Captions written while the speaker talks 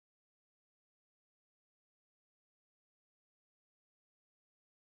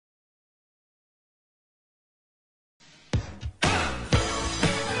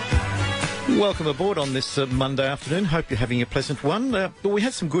Welcome aboard on this Monday afternoon. Hope you're having a pleasant one. We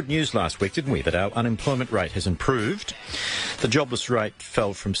had some good news last week, didn't we, that our unemployment rate has improved. The jobless rate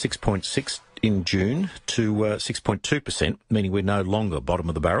fell from 6.6 in June to 6.2%, meaning we're no longer bottom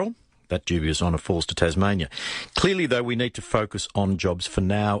of the barrel. That dubious honour falls to Tasmania. Clearly, though, we need to focus on jobs for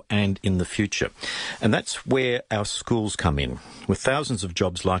now and in the future. And that's where our schools come in. With thousands of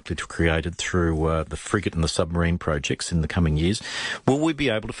jobs likely to be created through the frigate and the submarine projects in the coming years, will we be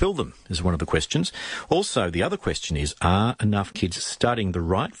able to fill them, is one of the questions. Also, the other question is, are enough kids studying the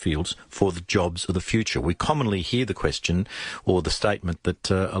right fields for the jobs of the future? We commonly hear the question or the statement that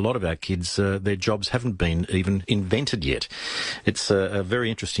a lot of our kids, their jobs haven't been even invented yet. It's a very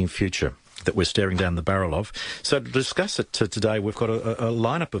interesting future that we're staring down the barrel of. So to discuss it today, we've got a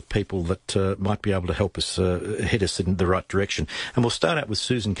lineup of people that might be able to help us head us in the right direction. And we'll start out with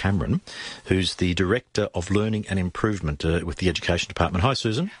Susan Cameron, who's the Director of Learning and Improvement with the Education Department. Hi,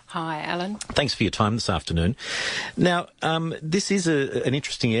 Susan. Hi, Alan. Thanks for your time this afternoon. Now, this is an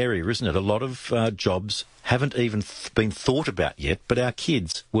interesting area, isn't it? A lot of jobs haven't even been thought about yet, but our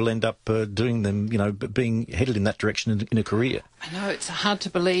kids will end up doing them, being headed in that direction in a career. I know, it's hard to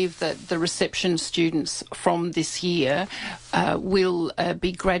believe that the reception students from this year will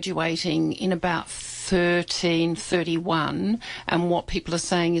be graduating in about 1331, and what people are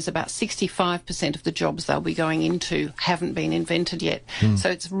saying is about 65% of the jobs they'll be going into haven't been invented yet.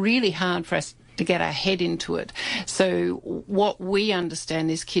 So it's really hard for us to get our head into it. So what we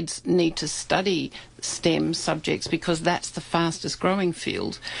understand is kids need to study STEM subjects because that's the fastest growing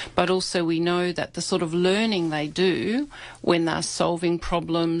field. But also we know that the sort of learning they do when they're solving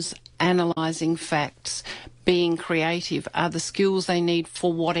problems, analysing facts, being creative are the skills they need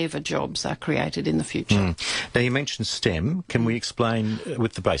for whatever jobs are created in the future. Now, you mentioned STEM. Can we explain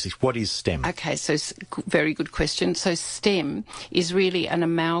with the basics, what is STEM? Okay, so very good question. So STEM is really an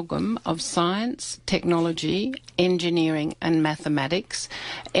amalgam of science, technology, engineering and mathematics.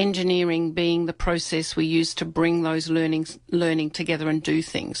 Engineering being the process we use to bring those learning together and do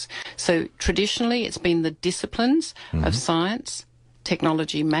things. So traditionally it's been the disciplines of science,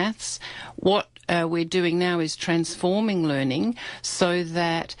 technology, maths. What we're doing now is transforming learning so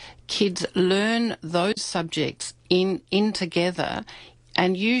that kids learn those subjects in together,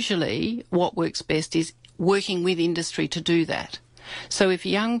 and usually what works best is working with industry to do that. So if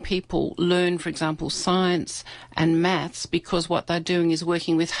young people learn, for example, science and maths because what they're doing is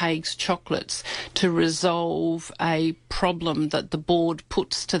working with Haig's chocolates to resolve a problem that the board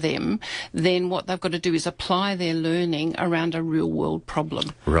puts to them, then what they've got to do is apply their learning around a real-world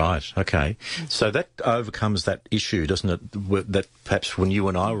problem. Right, okay. So that overcomes that issue, doesn't it, that perhaps when you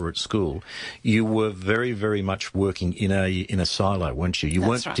and I were at school, you were very, very much working in a silo, weren't you? You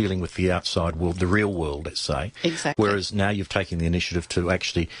weren't dealing with the outside world, the real world, let's say. Exactly. Whereas now you've taken the initiative to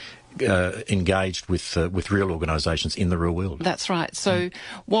actually engaged with real organisations in the real world. That's right. So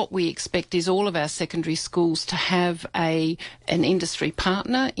what we expect is all of our secondary schools to have an industry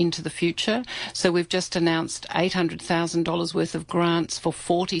partner into the future. So we've just announced $800,000 worth of grants for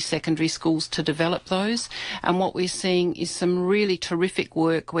 40 secondary schools to develop those. And what we're seeing is some really terrific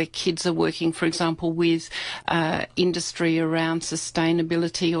work where kids are working, for example, with industry around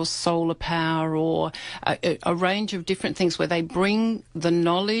sustainability or solar power or a range of different things where they bring the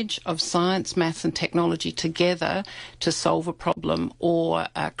knowledge of science, maths and technology together to solve a problem or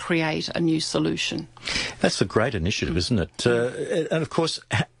create a new solution. That's a great initiative, isn't it? And of course,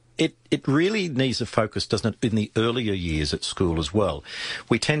 it really needs a focus, doesn't it, in the earlier years at school as well.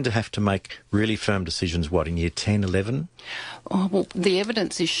 We tend to have to make really firm decisions, in year 10, 11? Oh, well, the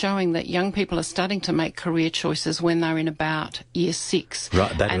evidence is showing that young people are starting to make career choices when they're in about year 6.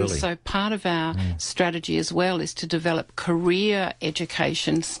 Right, that early. And so part of our strategy as well is to develop career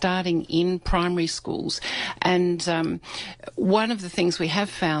education starting in primary schools. And one of the things we have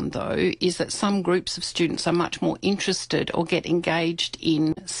found, though, is that some groups of students are much more interested or get engaged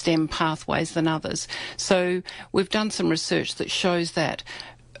in STEM pathways than others. So we've done some research that shows that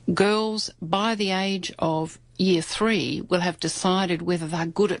girls by the age of year 3 will have decided whether they're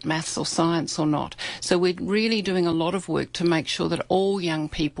good at maths or science or not. So we're really doing a lot of work to make sure that all young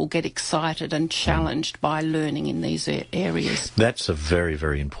people get excited and challenged by learning in these areas. That's a very,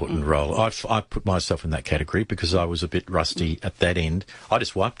 very important role. I put myself in that category because I was a bit rusty at that end. I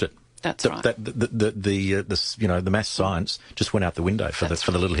just wiped it. That's right. The maths science just went out the window for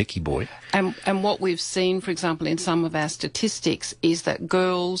the little hickey boy. And what we've seen, for example, in some of our statistics is that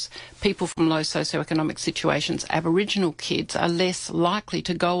girls, people from low socioeconomic situations, Aboriginal kids are less likely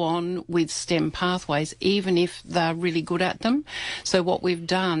to go on with STEM pathways, even if they're really good at them. So what we've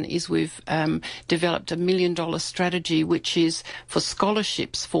done is we've developed $1 million strategy, which is for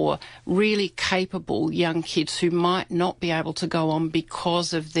scholarships for really capable young kids who might not be able to go on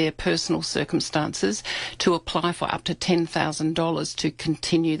because of their personal circumstances, to apply for up to $10,000 to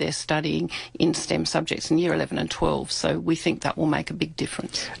continue their studying in STEM subjects in year 11 and 12. So we think that will make a big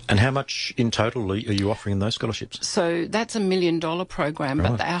difference. And how much in total are you offering those scholarships? So that's $1 million program,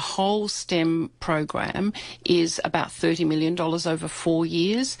 but our whole STEM program is about $30 million over 4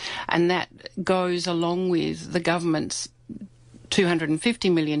 years, and that goes along with the government's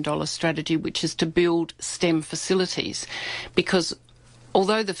 $250 million strategy, which is to build STEM facilities, because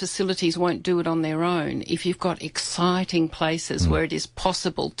although the facilities won't do it on their own, if you've got exciting places where it is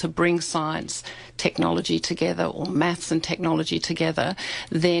possible to bring science, technology together, or maths and technology together,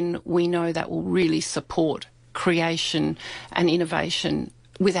 then we know that will really support creation and innovation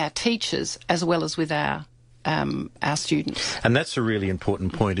with our teachers as well as with our students. And that's a really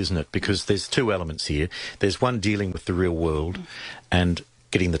important point, isn't it? Because there's two elements here. There's one, dealing with the real world, and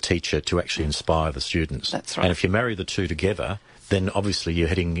getting the teacher to actually inspire the students. That's right. And if you marry the two together, then obviously you're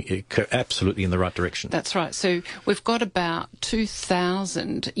heading absolutely in the right direction. That's right. So we've got about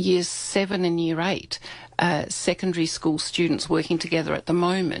 2,000 years 7 and year 8 secondary school students working together at the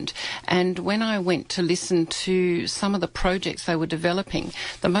moment. And when I went to listen to some of the projects they were developing,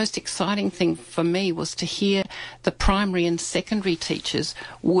 the most exciting thing for me was to hear the primary and secondary teachers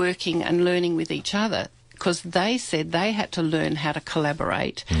working and learning with each other, because they said they had to learn how to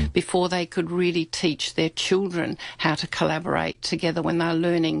collaborate before they could really teach their children how to collaborate together when they're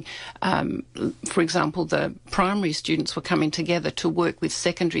learning. For example, the primary students were coming together to work with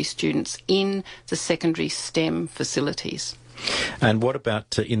secondary students in the secondary STEM facilities. And what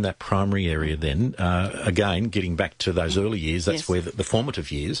about in that primary area then? Again, getting back to those early years, that's where the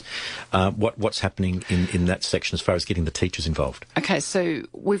formative years. What's happening in that section as far as getting the teachers involved? Okay, so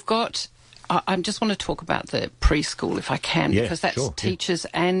we've got... I just want to talk about the preschool, if I can, because that's teachers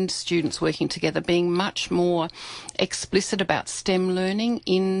and students working together, being much more explicit about STEM learning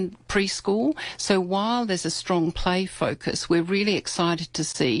in preschool. So while there's a strong play focus, we're really excited to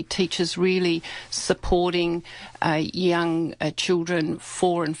see teachers really supporting young children,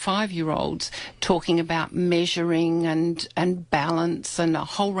 4 and 5-year-olds, talking about measuring and balance and a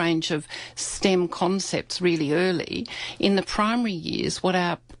whole range of STEM concepts really early. In the primary years, what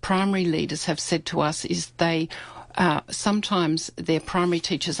our primary leaders have said to us is they sometimes their primary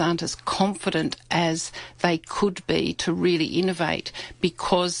teachers aren't as confident as they could be to really innovate,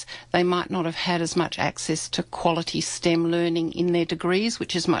 because they might not have had as much access to quality STEM learning in their degrees,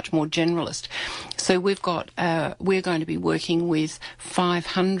 which is much more generalist. So we're going to be working with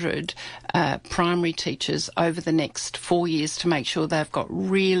 500 primary teachers over the next 4 years to make sure they've got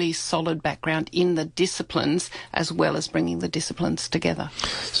really solid background in the disciplines as well as bringing the disciplines together.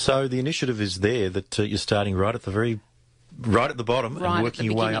 So the initiative is there that you're starting right at the bottom and working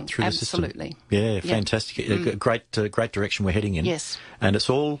your way up through the system. Absolutely. Yeah, fantastic. Great direction we're heading in. Yes. And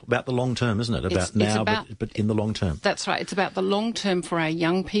it's all about the long term, isn't it? But in the long term. That's right. It's about the long term for our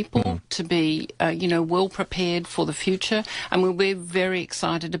young people to be, well prepared for the future. And we're very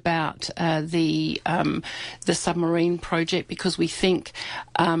excited about the submarine project, because we think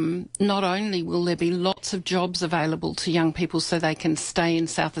not only will there be lots of jobs available to young people so they can stay in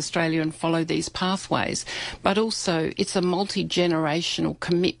South Australia and follow these pathways, but also it's a multi-generational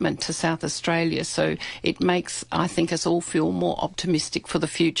commitment to South Australia. So it makes, I think, us all feel more optimistic for the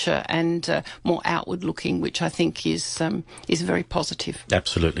future and more outward-looking, which I think is very positive.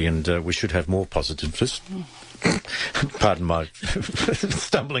 Absolutely, and we should have more positiveness. Pardon my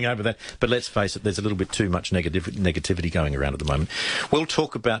stumbling over that, but let's face it, there's a little bit too much negativity going around at the moment. We'll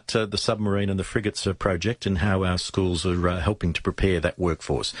talk about the submarine and the frigates project and how our schools are helping to prepare that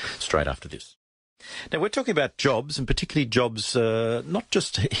workforce straight after this. Now, we're talking about jobs, and particularly jobs not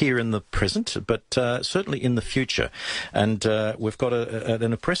just here in the present, but certainly in the future. And we've got an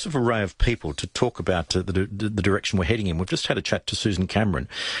impressive array of people to talk about the direction we're heading in. We've just had a chat to Susan Cameron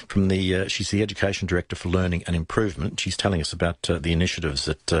from she's the Education Director for Learning and Improvement. She's telling us about the initiatives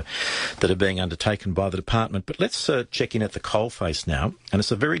that are being undertaken by the department. But let's check in at the coalface now, and it's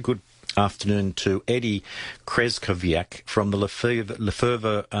a very good afternoon to Eddie Grezeskowiak from the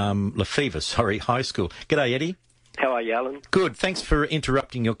Fevre High School. G'day, Eddie. How are you, Alan? Good. Thanks for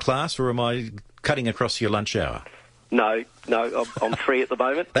interrupting your class, or am I cutting across your lunch hour? No, I'm free at the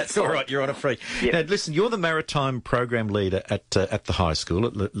moment. That's all right, you're on a free. Yep. Now, listen, you're the Maritime Program leader at the high school,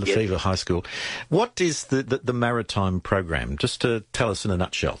 at Fevre High School. What is the Maritime Program? Just to tell us in a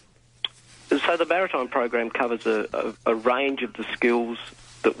nutshell. So the Maritime Program covers a range of the skills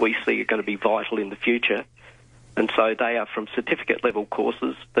that we see are going to be vital in the future. And so they are from certificate-level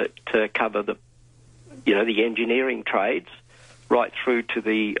courses that cover the engineering trades, right through to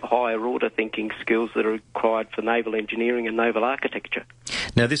the higher-order thinking skills that are required for naval engineering and naval architecture.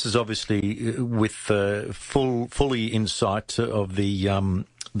 Now, this is obviously with fully in sight of the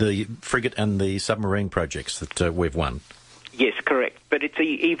frigate and the submarine projects that we've won. Yes, correct. But it's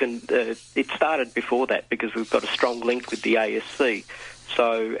it started before that because we've got a strong link with the ASC.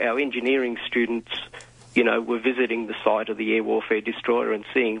 So our engineering students, were visiting the site of the air warfare destroyer and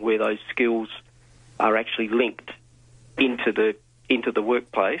seeing where those skills are actually linked into the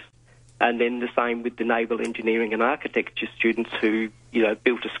workplace, and then the same with the naval engineering and architecture students who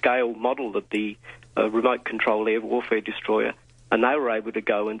built a scale model of the remote control air warfare destroyer, and they were able to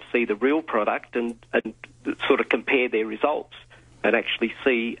go and see the real product and sort of compare their results and actually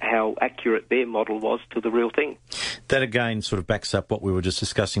see how accurate their model was to the real thing. That again sort of backs up what we were just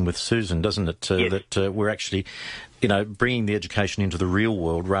discussing with Susan, doesn't it? Yes. That we're actually, bringing the education into the real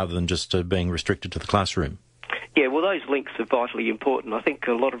world rather than just being restricted to the classroom. Yeah, well, those links are vitally important. I think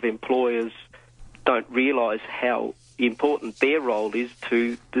a lot of employers don't realise how important their role is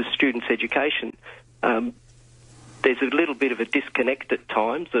to the students' education. There's a little bit of a disconnect at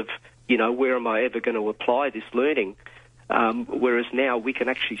times of, where am I ever going to apply this learning? Whereas now we can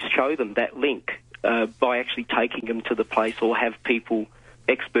actually show them that link by actually taking them to the place or have people,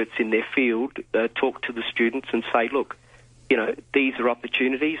 experts in their field, talk to the students and say, look, these are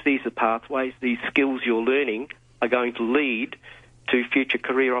opportunities, these are pathways, these skills you're learning are going to lead to future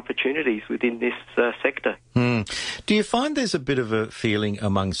career opportunities within this sector. Do you find there's a bit of a feeling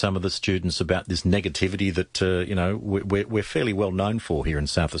among some of the students about this negativity that, we're fairly well known for here in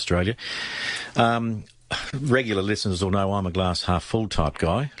South Australia? Regular listeners will know I'm a glass half full type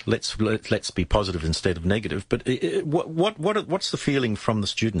guy. Let's be positive instead of negative. But what's the feeling from the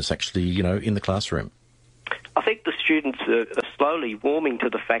students actually, in the classroom? I think the students are slowly warming to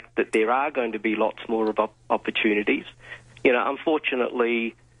the fact that there are going to be lots more of opportunities.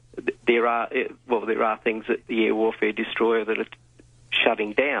 Unfortunately, there are things at the air warfare destroyer that are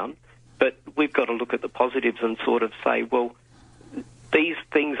shutting down, but we've got to look at the positives and sort of say, well, these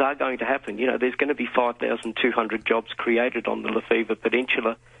things are going to happen. There's going to be 5,200 jobs created on the Lefevre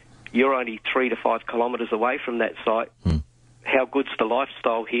Peninsula. You're only 3 to 5 kilometres away from that site. How good's the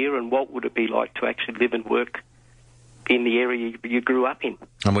lifestyle here, and what would it be like to actually live and work in the area you grew up in?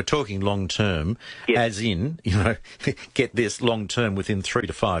 And we're talking long term, as in, get this long term within 3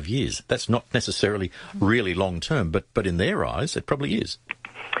 to 5 years. That's not necessarily really long term, but in their eyes, it probably is.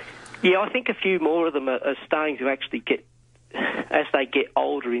 Yeah, I think a few more of them are starting to actually get, as they get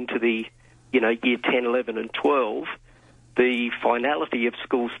older into the, year 10, 11 and 12, the finality of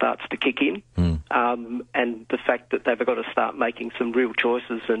school starts to kick in, and the fact that they've got to start making some real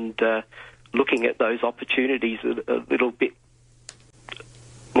choices and looking at those opportunities a little bit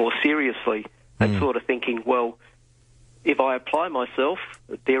more seriously and sort of thinking, well, if I apply myself,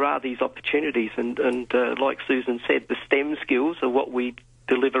 there are these opportunities. And like Susan said, the STEM skills are what we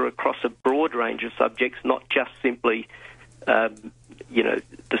deliver across a broad range of subjects, not just simply, the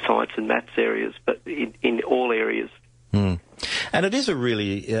science and maths areas, but in all areas. And it is a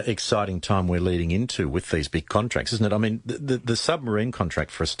really exciting time we're leading into with these big contracts, isn't it? I mean, the submarine contract,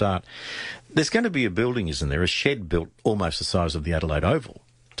 for a start, there's going to be a building, isn't there, a shed built almost the size of the Adelaide Oval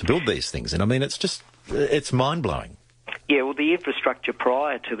to build these things. And I mean, it's mind-blowing. Yeah, well, the infrastructure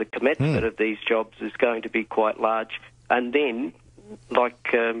prior to the commencement of these jobs is going to be quite large. And then, like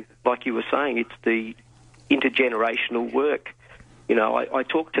you were saying, it's the intergenerational work. I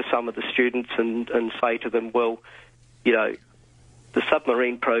talk to some of the students and say to them, well, the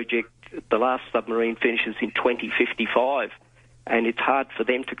submarine project, the last submarine finishes in 2055, and it's hard for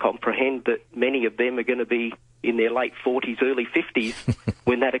them to comprehend that many of them are going to be in their late 40s, early 50s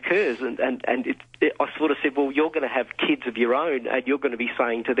when that occurs. And I sort of said, well, you're going to have kids of your own, and you're going to be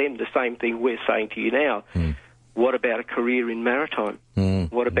saying to them the same thing we're saying to you now. What about a career in maritime?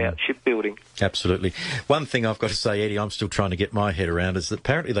 What about shipbuilding? Absolutely. One thing I've got to say, Eddie, I'm still trying to get my head around is that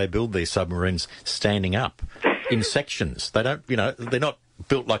apparently they build these submarines standing up in sections. They don't, they're not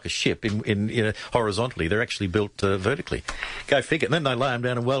built like a ship in horizontally. They're actually built vertically. Go figure. And then they lay them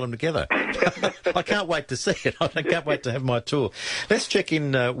down and weld them together. I can't wait to see it. I can't wait to have my tour. Let's check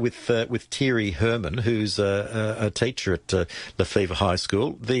in with Thierry Herman, who's a teacher at the Fevre High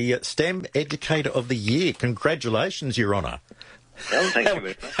School, the STEM Educator of the Year. Congratulations, Your Honour. Well, thank you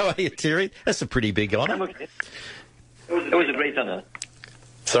very much. How are you, Thierry? That's a pretty big honour. I'm okay. It was a great honour.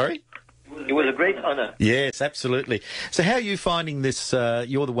 Sorry? It was a great honour. Yes, absolutely. So how are you finding this?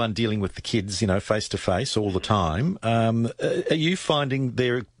 You're the one dealing with the kids, face to face all the time. Are you finding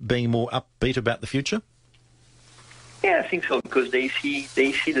they're being more upbeat about the future? Yeah, I think so, because they see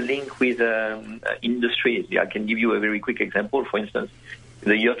the link with industries. I can give you a very quick example. For instance,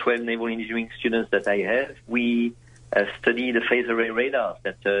 the Year 12 naval engineering students that I have, we study the phased array radars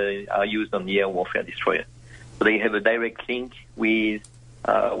that are used on the air warfare destroyer. So they have a direct link with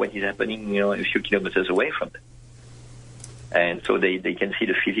what is happening, a few kilometers away from them. And so they can see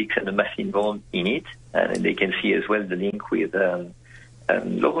the physics and the math involved in it, and they can see as well the link with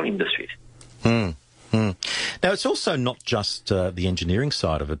local industries. Now, it's also not just the engineering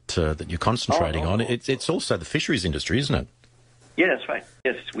side of it that you're concentrating on. It's also the fisheries industry, isn't it? Yeah, that's right.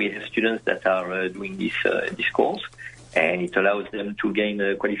 Yes, we have students that are doing this course, and it allows them to gain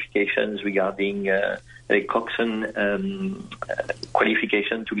qualifications regarding a coxswain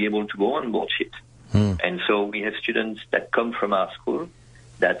qualification to be able to go on board ships. And so we have students that come from our school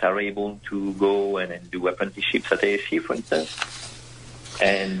that are able to go and do apprenticeships at ASC, for instance.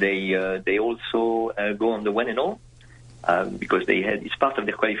 And they also go on the one and all because it's part of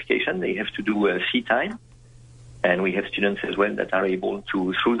their qualification. They have to do sea time. And we have students as well that are able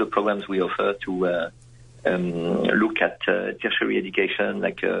to, through the programs we offer, to look at tertiary education,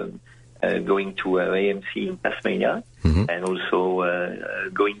 like going to AMC in Tasmania, and also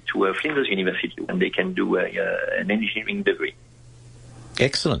going to Flinders University, and they can do an engineering degree.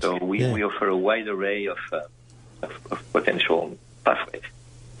 Excellent. So we offer a wide array of potential pathways.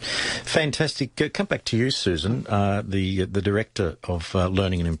 Fantastic. Come back to you, Susan, the Director of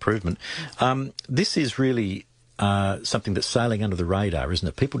Learning and Improvement. This is really something that's sailing under the radar, isn't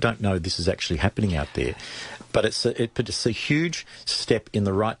it? People don't know this is actually happening out there. But it's a huge step in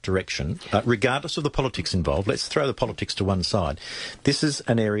the right direction, regardless of the politics involved. Let's throw the politics to one side. This is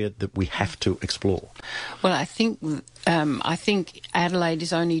an area that we have to explore. Well, I think Adelaide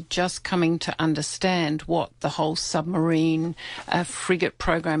is only just coming to understand what the whole submarine frigate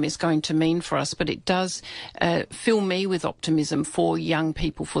program is going to mean for us, but it does fill me with optimism for young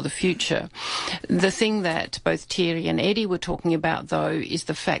people for the future. The thing that both Thierry and Eddie were talking about, though, is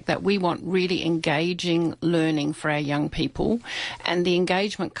the fact that we want really engaging learning for our young people, and the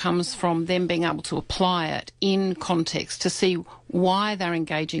engagement comes from them being able to apply it in context to see why they're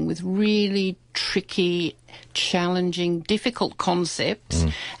engaging with really tricky, challenging, difficult concepts,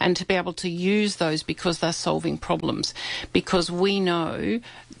 and to be able to use those because they're solving problems. Because we know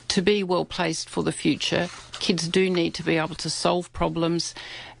to be well placed for the future, kids do need to be able to solve problems,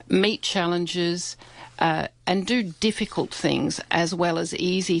 meet challenges, and do difficult things as well as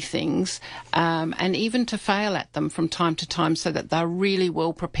easy things, and even to fail at them from time to time so that they're really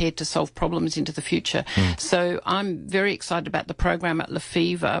well prepared to solve problems into the future. So I'm very excited about the program at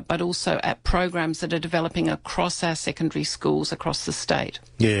Lefevre, but also at programs that are developing across our secondary schools across the state.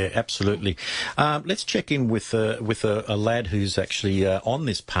 Yeah, absolutely. Let's check in with a lad who's actually on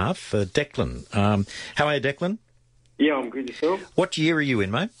this path, Deklan. How are you, Deklan? Yeah, I'm good. Yourself? What year are you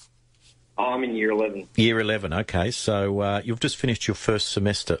in, mate? I'm in Year 11. Year 11, okay. So you've just finished your first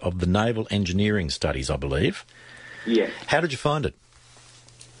semester of the Naval Engineering Studies, I believe. Yeah. How did you find it?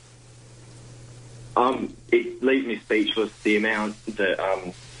 It leaves me speechless, the amount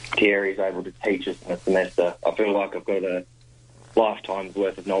that Thierry's able to teach us in a semester. I feel like I've got a lifetime's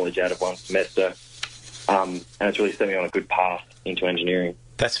worth of knowledge out of one semester, and it's really set me on a good path into engineering.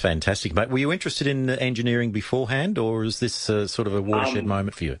 That's fantastic, mate. Were you interested in engineering beforehand, or is this sort of a watershed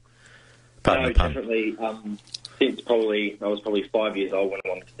moment for you? Pardon the pun. Definitely. Since I was probably 5 years old when I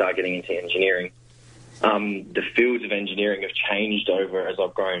wanted to start getting into engineering. The fields of engineering have changed over as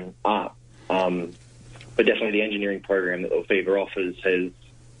I've grown up, but definitely the engineering program that Fevre offers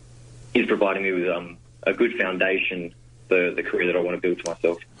is providing me with a good foundation for the career that I want to build for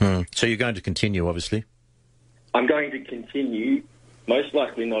myself. So you're going to continue, obviously? I'm going to continue, most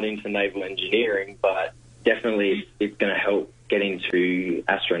likely not into naval engineering, but definitely it's going to help get into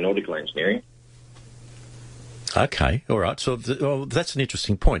astronautical engineering. Okay, all right. So that's an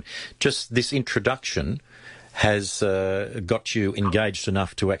interesting point. Just this introduction has got you engaged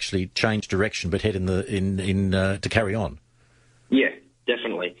enough to actually change direction, but head to carry on. Yeah,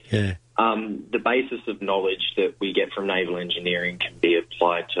 definitely. Yeah. the basis of knowledge that we get from naval engineering can be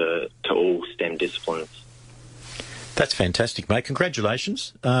applied to all STEM disciplines. That's fantastic, mate.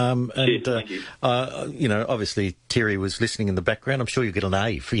 Congratulations. Cheers, thank you. Obviously Thierry was listening in the background. I'm sure you'll get an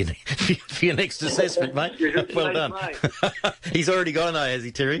A for your next assessment, mate. Well done. He's already got an A, has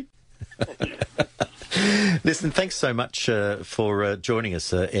he, Thierry? Listen, thanks so much for joining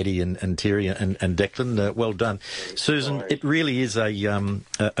us, Eddie and Thierry and Declan. Well done. Susan, it really is a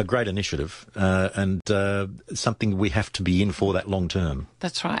great initiative and something we have to be in for that long term.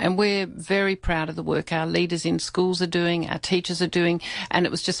 That's right. And we're very proud of the work our leaders in schools are doing, our teachers are doing, and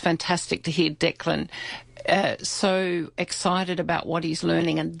it was just fantastic to hear Declan so excited about what he's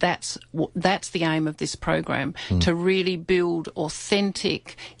learning, and that's the aim of this program, to really build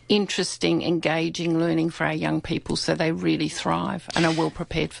authentic, interesting, engaging learning for our young people so they really thrive and are well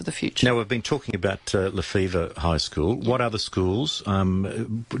prepared for the future. Now, we've been talking about Fevre High School. What other schools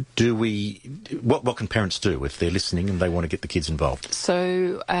what can parents do if they're listening and they want to get the kids involved?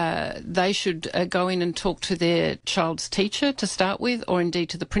 So they should go in and talk to their child's teacher to start with, or indeed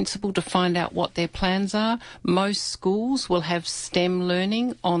to the principal, to find out what their plans are. Most schools will have STEM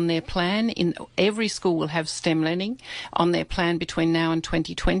learning on their plan. Every school will have STEM learning on their plan between now and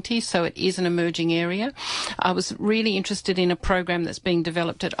 2020, so it is an emerging area. I was really interested in a program that's being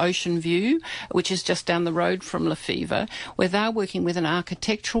developed at Ocean View, which is just down the road from Fevre, where they're working with an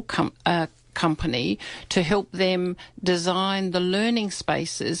architectural company to help them design the learning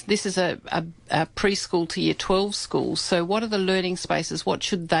spaces. This is a preschool to year 12 school. So what are the learning spaces? What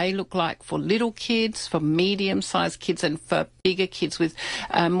should they look like for little kids, for medium-sized kids, and for bigger kids with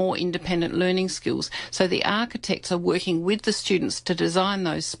more independent learning skills? So the architects are working with the students to design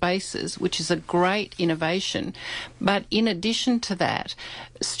those spaces, which is a great innovation. But in addition to that,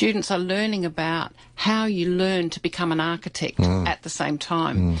 students are learning about how you learn to become an architect at the same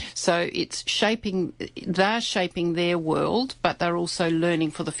time. So it's they're shaping their world, but they're also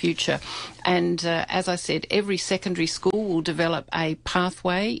learning for the future. And as I said, every secondary school will develop a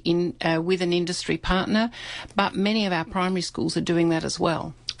pathway with an industry partner, but many of our primary schools are doing that as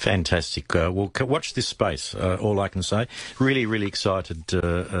well. Fantastic. We'll watch this space, all I can say. Really, really excited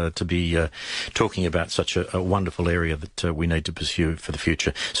to be talking about such a wonderful area that we need to pursue for the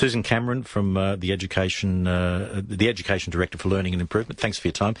future. Susan Cameron from the Education Director for Learning and Improvement, thanks for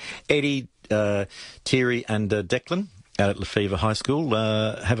your time. Eddie, Thierry and Declan out at Fevre High School,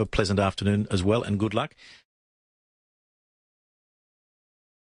 have a pleasant afternoon as well, and good luck.